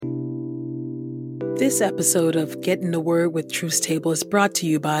This episode of Get in the Word with Truth Table is brought to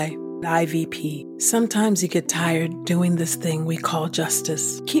you by IVP. Sometimes you get tired doing this thing we call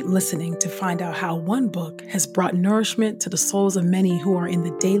justice. Keep listening to find out how one book has brought nourishment to the souls of many who are in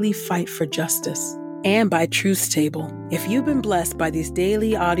the daily fight for justice. And by Truth Table. If you've been blessed by these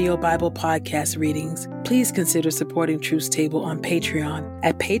daily audio Bible podcast readings, please consider supporting Truth Table on Patreon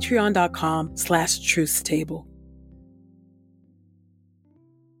at patreon.com/truthstable.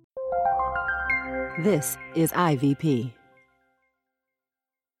 This is IVP.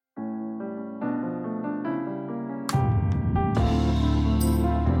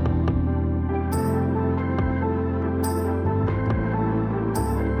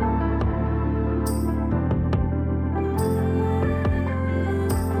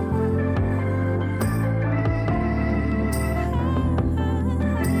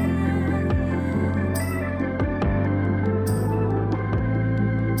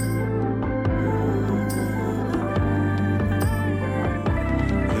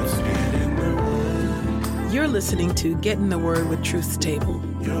 You're listening to Get in the Word with Truth Table.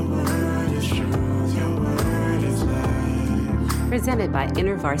 Your word is truth, your word is life. Presented by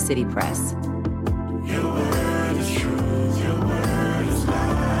InterVarsity Press. Your word is truth, your word is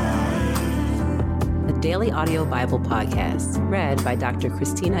life. A daily audio Bible podcast read by Dr.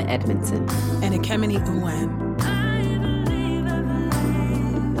 Christina Edmondson And Ekemini Uwan.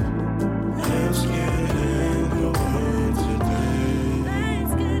 Let's get in the word today.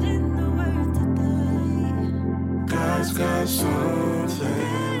 God's got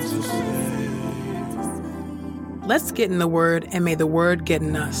something to say. Let's get in the Word, and may the Word get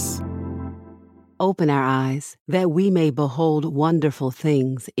in us. Open our eyes that we may behold wonderful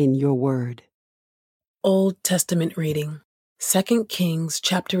things in your word. Old Testament reading, 2 Kings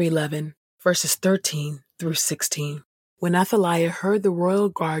chapter 11, verses 13 through 16. When Athaliah heard the royal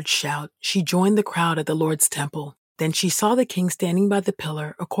guard shout, she joined the crowd at the Lord's temple. Then she saw the king standing by the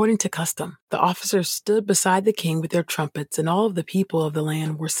pillar, according to custom. The officers stood beside the king with their trumpets, and all of the people of the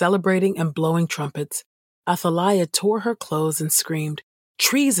land were celebrating and blowing trumpets. Athaliah tore her clothes and screamed,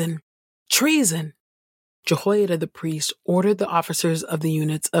 "Treason! Treason!" Jehoiada the priest ordered the officers of the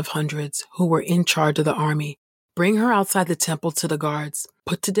units of hundreds who were in charge of the army, "Bring her outside the temple to the guards.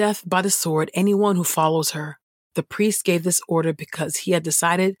 Put to death by the sword anyone who follows her." The priest gave this order because he had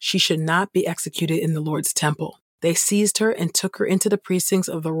decided she should not be executed in the Lord's temple. They seized her and took her into the precincts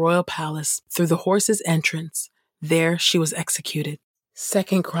of the royal palace through the horses' entrance. There she was executed.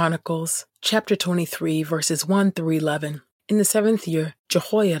 2 Chronicles chapter 23, verses 1 through 11. In the 7th year,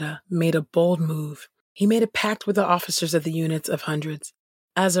 Jehoiada made a bold move. He made a pact with the officers of the units of hundreds.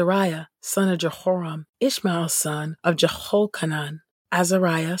 Azariah, son of Jehoram, Ishmael, son of Jehochanan,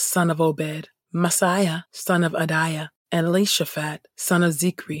 Azariah, son of Obed, Messiah, son of Adiah, and Elishaphat, son of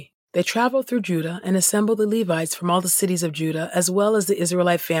Zikri. They traveled through Judah and assembled the Levites from all the cities of Judah, as well as the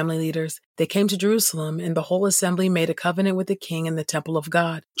Israelite family leaders. They came to Jerusalem, and the whole assembly made a covenant with the king in the temple of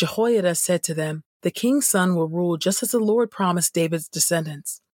God. Jehoiada said to them, "The king's son will rule just as the Lord promised David's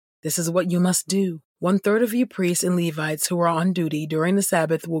descendants. This is what you must do. 1/3 of you priests and Levites who are on duty during the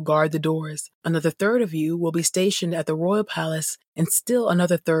Sabbath will guard the doors. Another third of you will be stationed at the royal palace, and still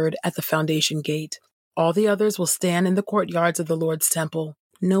another third at the foundation gate. All the others will stand in the courtyards of the Lord's temple.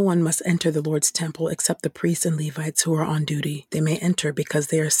 No one must enter the Lord's temple except the priests and Levites who are on duty. They may enter because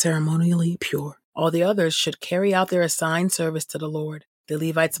they are ceremonially pure. All the others should carry out their assigned service to the Lord. The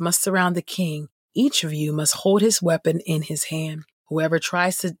Levites must surround the king. Each of you must hold his weapon in his hand. Whoever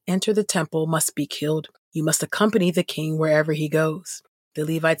tries to enter the temple must be killed. You must accompany the king wherever he goes." The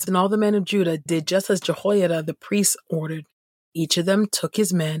Levites and all the men of Judah did just as Jehoiada the priest ordered. Each of them took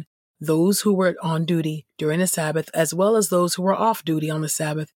his men, those who were on duty during the Sabbath, as well as those who were off duty on the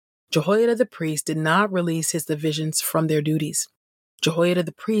Sabbath. Jehoiada the priest did not release his divisions from their duties. Jehoiada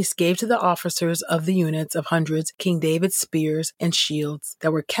the priest gave to the officers of the units of hundreds King David's spears and shields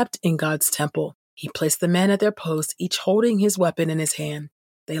that were kept in God's temple. He placed the men at their posts, each holding his weapon in his hand.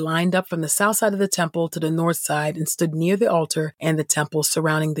 They lined up from the south side of the temple to the north side and stood near the altar and the temple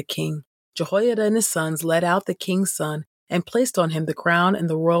surrounding the king. Jehoiada and his sons led out the king's son and placed on him the crown and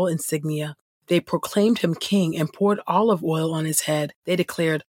the royal insignia. They proclaimed him king and poured olive oil on his head. They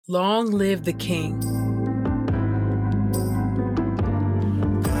declared, "Long live the king."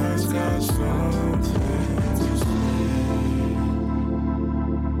 God's got something to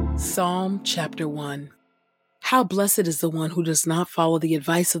say. Psalm chapter 1. How blessed is the one who does not follow the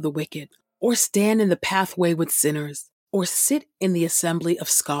advice of the wicked, or stand in the pathway with sinners, or sit in the assembly of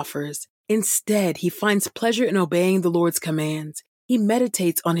scoffers. Instead, he finds pleasure in obeying the Lord's commands. He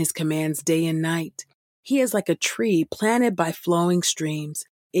meditates on his commands day and night. He is like a tree planted by flowing streams,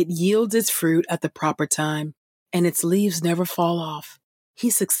 It yields its fruit at the proper time, and its leaves never fall off. He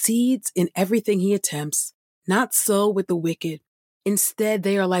succeeds in everything he attempts. Not so with the wicked. Instead,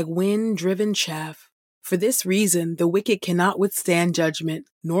 they are like wind-driven chaff. For this reason, the wicked cannot withstand judgment,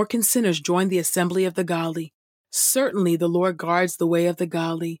 nor can sinners join the assembly of the godly. Certainly the Lord guards the way of the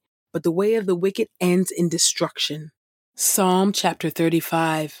godly, but the way of the wicked ends in destruction. Psalm chapter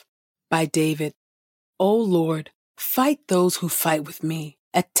 35 by David. O Lord, fight those who fight with me.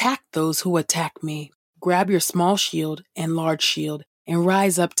 Attack those who attack me. Grab your small shield and large shield, and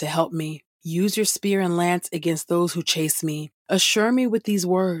rise up to help me. Use your spear and lance against those who chase me. Assure me with these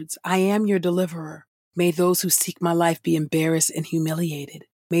words, I am your deliverer. May those who seek my life be embarrassed and humiliated.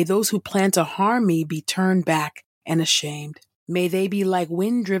 May those who plan to harm me be turned back and ashamed. May they be like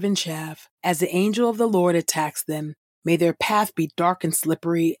wind-driven chaff, as the angel of the Lord attacks them. May their path be dark and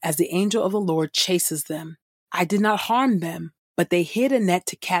slippery, as the angel of the Lord chases them. I did not harm them, but they hid a net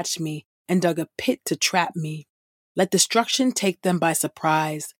to catch me and dug a pit to trap me. Let destruction take them by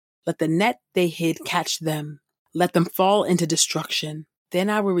surprise. Let the net they hid catch them. Let them fall into destruction. Then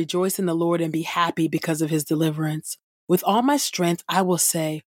I will rejoice in the Lord and be happy because of his deliverance. With all my strength, I will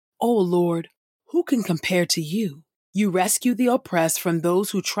say, O Lord, who can compare to you? You rescue the oppressed from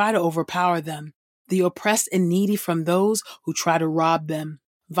those who try to overpower them, the oppressed and needy from those who try to rob them.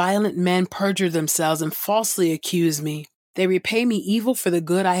 Violent men perjure themselves and falsely accuse me. They repay me evil for the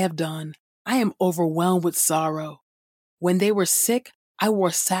good I have done. I am overwhelmed with sorrow. When they were sick, I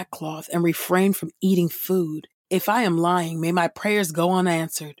wore sackcloth and refrained from eating food. If I am lying, may my prayers go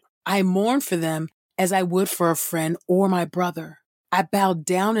unanswered. I mourn for them as I would for a friend or my brother. I bowed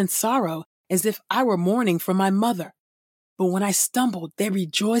down in sorrow as if I were mourning for my mother. But when I stumbled, they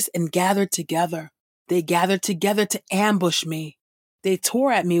rejoiced and gathered together. They gathered together to ambush me. They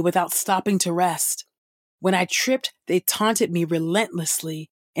tore at me without stopping to rest. When I tripped, they taunted me relentlessly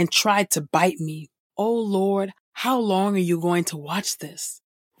and tried to bite me. O Lord, how long are you going to watch this?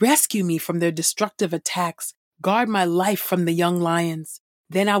 Rescue me from their destructive attacks. Guard my life from the young lions.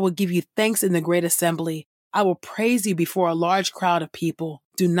 Then I will give you thanks in the great assembly. I will praise you before a large crowd of people.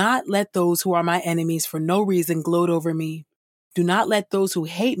 Do not let those who are my enemies for no reason gloat over me. Do not let those who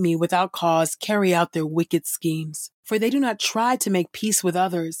hate me without cause carry out their wicked schemes. For they do not try to make peace with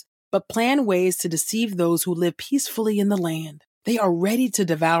others, but plan ways to deceive those who live peacefully in the land. They are ready to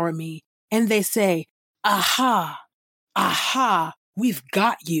devour me, and they say, Aha! Aha! We've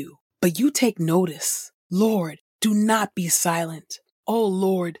got you. But you take notice. Lord, do not be silent. O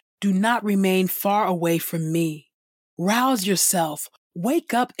Lord, do not remain far away from me. Rouse yourself.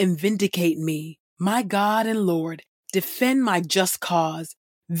 Wake up and vindicate me. My God and Lord, defend my just cause.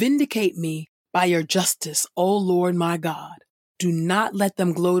 Vindicate me by your justice, O Lord my God. Do not let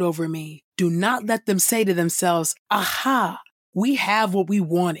them gloat over me. Do not let them say to themselves, Aha, we have what we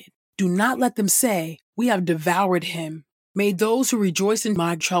wanted. Do not let them say, we have devoured him. May those who rejoice in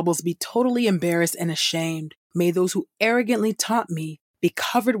my troubles be totally embarrassed and ashamed. May those who arrogantly taunt me be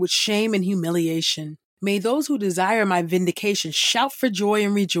covered with shame and humiliation. May those who desire my vindication shout for joy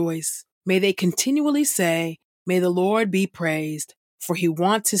and rejoice. May they continually say, May the Lord be praised, for he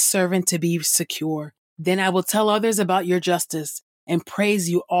wants his servant to be secure. Then I will tell others about your justice and praise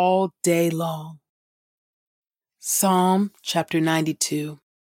you all day long. Psalm chapter 92.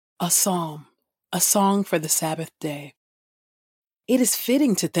 A psalm, a song for the Sabbath day. It is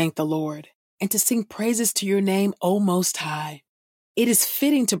fitting to thank the Lord and to sing praises to your name, O Most High. It is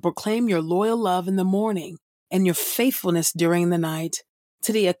fitting to proclaim your loyal love in the morning and your faithfulness during the night,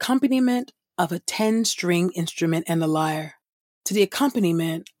 to the accompaniment of a 10-string instrument and a lyre, to the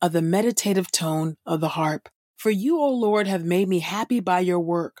accompaniment of the meditative tone of the harp. For you, O Lord, have made me happy by your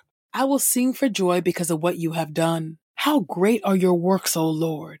work. I will sing for joy because of what you have done. How great are your works, O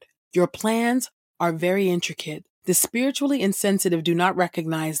Lord! Your plans are very intricate. The spiritually insensitive do not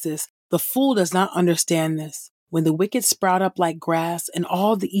recognize this. The fool does not understand this. When the wicked sprout up like grass and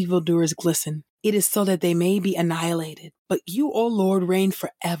all the evildoers glisten, it is so that they may be annihilated. But you, O Lord, reign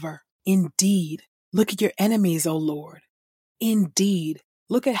forever. Indeed, look at your enemies, O Lord. Indeed,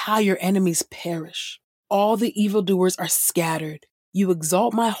 look at how your enemies perish. All the evildoers are scattered. You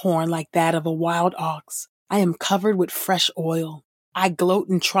exalt my horn like that of a wild ox. I am covered with fresh oil. I gloat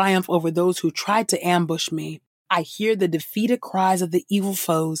in triumph over those who tried to ambush me. I hear the defeated cries of the evil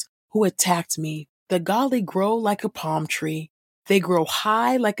foes who attacked me. The godly grow like a palm tree. They grow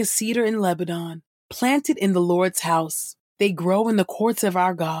high like a cedar in Lebanon, planted in the Lord's house. They grow in the courts of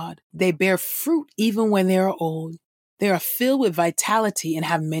our God. They bear fruit even when they are old. They are filled with vitality and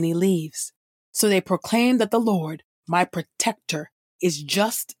have many leaves. So they proclaim that the Lord, my protector, is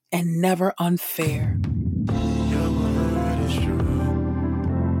just and never unfair. Your word is true.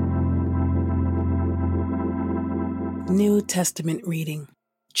 New Testament reading.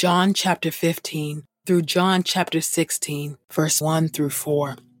 John chapter 15 through John chapter 16, verse 1 through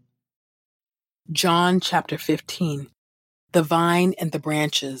 4. John chapter 15. The vine and the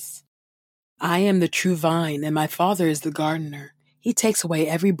branches. I am the true vine, and my Father is the gardener. He takes away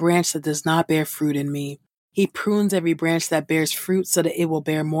every branch that does not bear fruit in me. He prunes every branch that bears fruit so that it will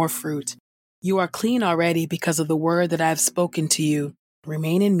bear more fruit. You are clean already because of the word that I have spoken to you.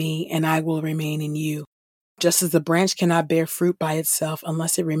 Remain in me, and I will remain in you. Just as the branch cannot bear fruit by itself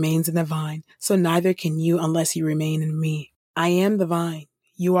unless it remains in the vine, so neither can you unless you remain in me. I am the vine.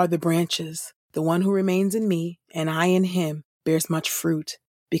 You are the branches. The one who remains in me, and I in him, bears much fruit,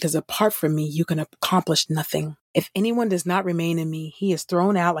 because apart from me you can accomplish nothing. If anyone does not remain in me, he is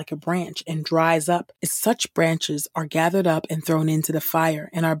thrown out like a branch and dries up. Such branches are gathered up and thrown into the fire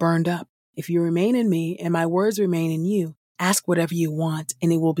and are burned up. If you remain in me, and my words remain in you, ask whatever you want,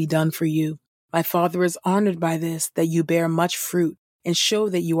 and it will be done for you. My Father is honored by this, that you bear much fruit, and show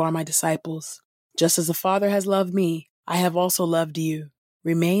that you are my disciples. Just as the Father has loved me, I have also loved you.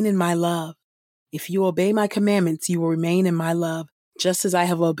 Remain in my love. If you obey my commandments, you will remain in my love, just as I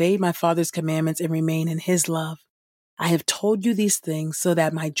have obeyed my Father's commandments and remain in his love. I have told you these things so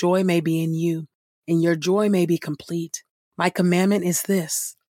that my joy may be in you, and your joy may be complete. My commandment is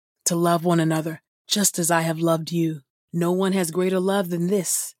this, to love one another, just as I have loved you. No one has greater love than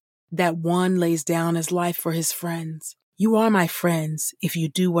this, that one lays down his life for his friends. You are my friends if you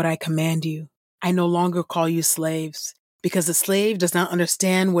do what I command you. I no longer call you slaves, because the slave does not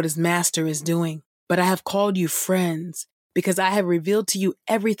understand what his master is doing. But I have called you friends, because I have revealed to you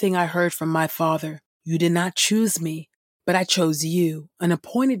everything I heard from my Father. You did not choose me, but I chose you and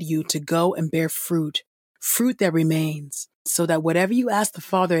appointed you to go and bear fruit, fruit that remains, so that whatever you ask the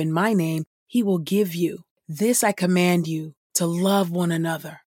Father in my name, he will give you. This I command you, to love one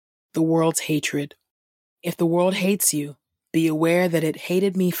another. The world's hatred. If the world hates you, be aware that it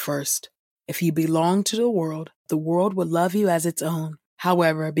hated me first. If you belong to the world would love you as its own.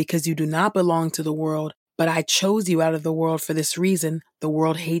 However, because you do not belong to the world, but I chose you out of the world for this reason, the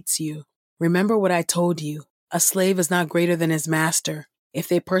world hates you. Remember what I told you. A slave is not greater than his master. If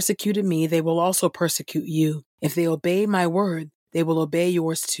they persecuted me, they will also persecute you. If they obey my word, they will obey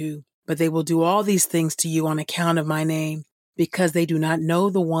yours too. But they will do all these things to you on account of my name, because they do not know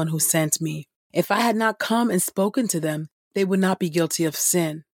the one who sent me. If I had not come and spoken to them, they would not be guilty of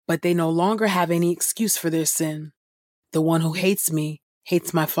sin, but they no longer have any excuse for their sin. The one who hates me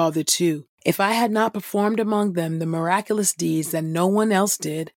hates my Father too. If I had not performed among them the miraculous deeds that no one else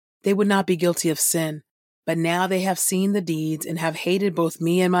did, they would not be guilty of sin. But now they have seen the deeds and have hated both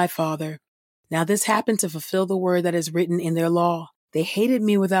me and my Father. Now this happened to fulfill the word that is written in their law. They hated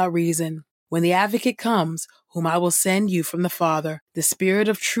me without reason. When the advocate comes, whom I will send you from the Father, the Spirit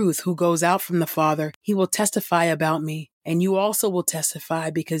of truth who goes out from the Father, he will testify about me, and you also will testify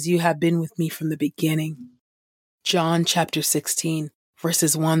because you have been with me from the beginning. John chapter 16,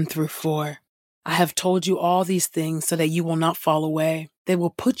 verses 1 through 4. I have told you all these things so that you will not fall away. They will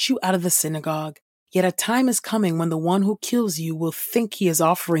put you out of the synagogue. Yet a time is coming when the one who kills you will think he is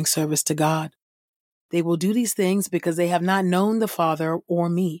offering service to God. They will do these things because they have not known the Father or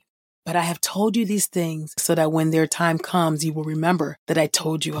me. But I have told you these things so that when their time comes, you will remember that I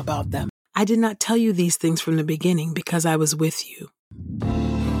told you about them. I did not tell you these things from the beginning because I was with you.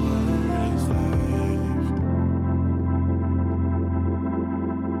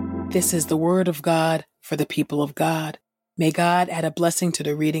 This is the word of God for the people of God. May God add a blessing to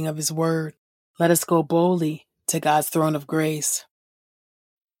the reading of his word. Let us go boldly to God's throne of grace.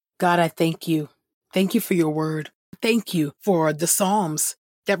 God, I thank you. Thank you for your word. Thank you for the Psalms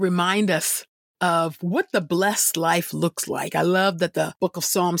that remind us of what the blessed life looks like. I love that the book of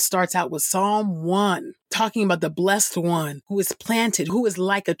Psalms starts out with Psalm 1, talking about the blessed one who is planted, who is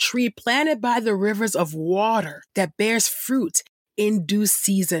like a tree planted by the rivers of water that bears fruit in due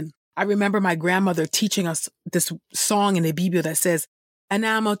season. I remember my grandmother teaching us this song in the Bible that says,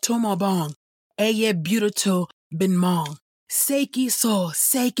 Anamo tomobong, eye beautiful bin mong, seiki so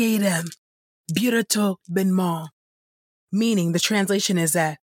seiki dem, beautiful bin mong. Meaning, the translation is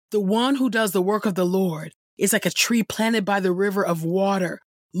that the one who does the work of the Lord is like a tree planted by the river of water.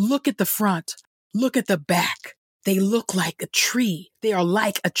 Look at the front. Look at the back. They look like a tree. They are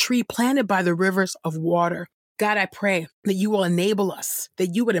like a tree planted by the rivers of water. God, I pray that you will enable us,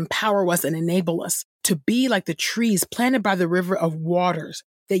 that you would empower us and enable us to be like the trees planted by the river of waters,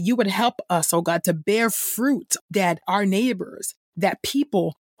 that you would help us, oh God, to bear fruit, that our neighbors, that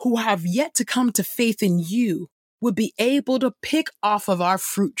people who have yet to come to faith in you would be able to pick off of our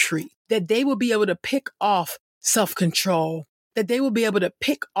fruit tree, that they will be able to pick off self-control, that they will be able to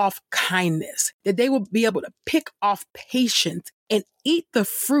pick off kindness, that they will be able to pick off patience and eat the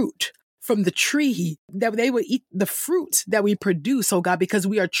fruit from the tree, that they will eat the fruit that we produce, oh God, because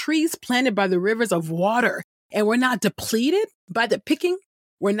we are trees planted by the rivers of water, and we're not depleted by the picking.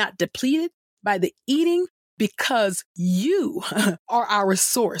 We're not depleted by the eating, because you are our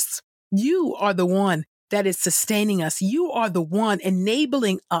source. You are the one that is sustaining us. You are the one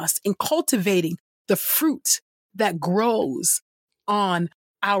enabling us in cultivating the fruit that grows on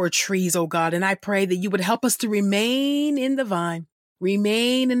our trees, oh God. And I pray that you would help us to remain in the vine.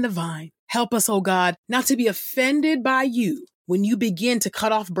 Remain in the vine. Help us, oh God, not to be offended by you when you begin to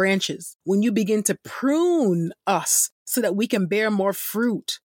cut off branches, when you begin to prune us so that we can bear more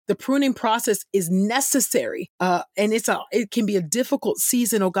fruit. The pruning process is necessary, and it can be a difficult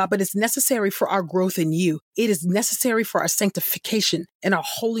season, oh God, but it's necessary for our growth in you. It is necessary for our sanctification and our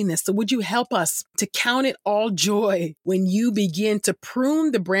holiness. So would you help us to count it all joy when you begin to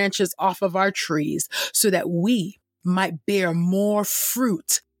prune the branches off of our trees so that we might bear more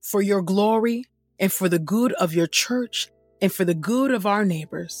fruit for your glory and for the good of your church and for the good of our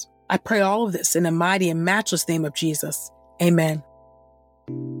neighbors. I pray all of this in the mighty and matchless name of Jesus. Amen.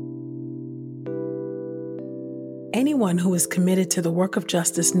 Anyone who is committed to the work of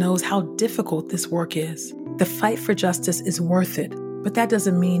justice knows how difficult this work is. The fight for justice is worth it, but that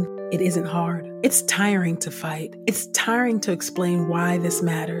doesn't mean it isn't hard. It's tiring to fight. It's tiring to explain why this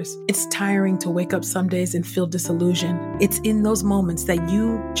matters. It's tiring to wake up some days and feel disillusioned. It's in those moments that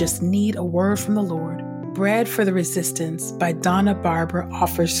you just need a word from the Lord. Bread for the Resistance by Donna Barber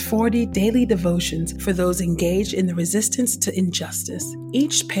offers 40 daily devotions for those engaged in the resistance to injustice.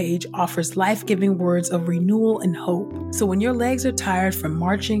 Each page offers life-giving words of renewal and hope. So when your legs are tired from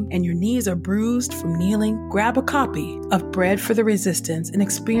marching and your knees are bruised from kneeling, grab a copy of Bread for the Resistance and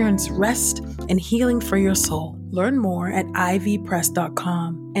experience rest and healing for your soul. Learn more at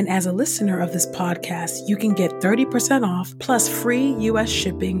ivpress.com. And as a listener of this podcast, you can get 30% off plus free U.S.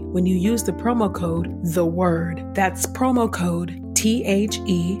 shipping when you use the promo code THEWORD. That's promo code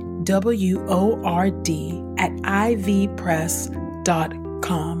THEWORD at ivpress.com.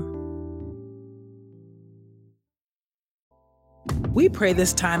 We pray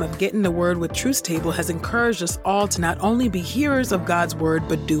this time of Getting the Word with Truth Table has encouraged us all to not only be hearers of God's Word,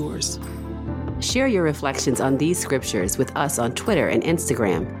 but doers. Share your reflections on these scriptures with us on Twitter and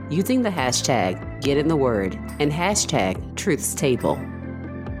Instagram using the hashtag #GetInTheWord and hashtag #TruthsTable.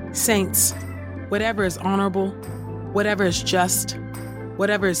 Saints, whatever is honorable, whatever is just,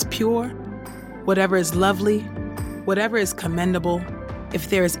 whatever is pure, whatever is lovely, whatever is commendable, if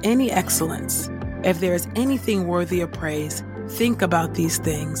there is any excellence, if there is anything worthy of praise, think about these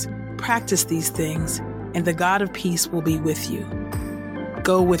things, practice these things, and the God of peace will be with you.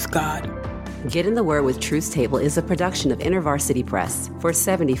 Go with God. Get in the Word with Truth Table is a production of InterVarsity Press. For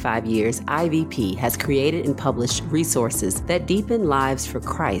 75 years, IVP has created and published resources that deepen lives for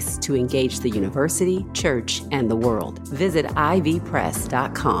Christ to engage the university, church, and the world. Visit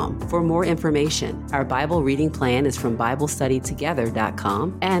ivpress.com for more information. Our Bible reading plan is from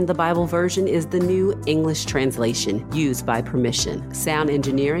BibleStudyTogether.com, and the Bible version is the New English Translation used by permission. Sound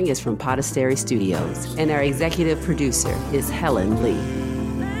engineering is from Podastery Studios, and our executive producer is Helen Lee.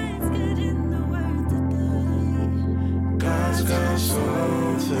 God's got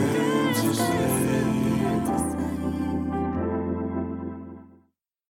something to say.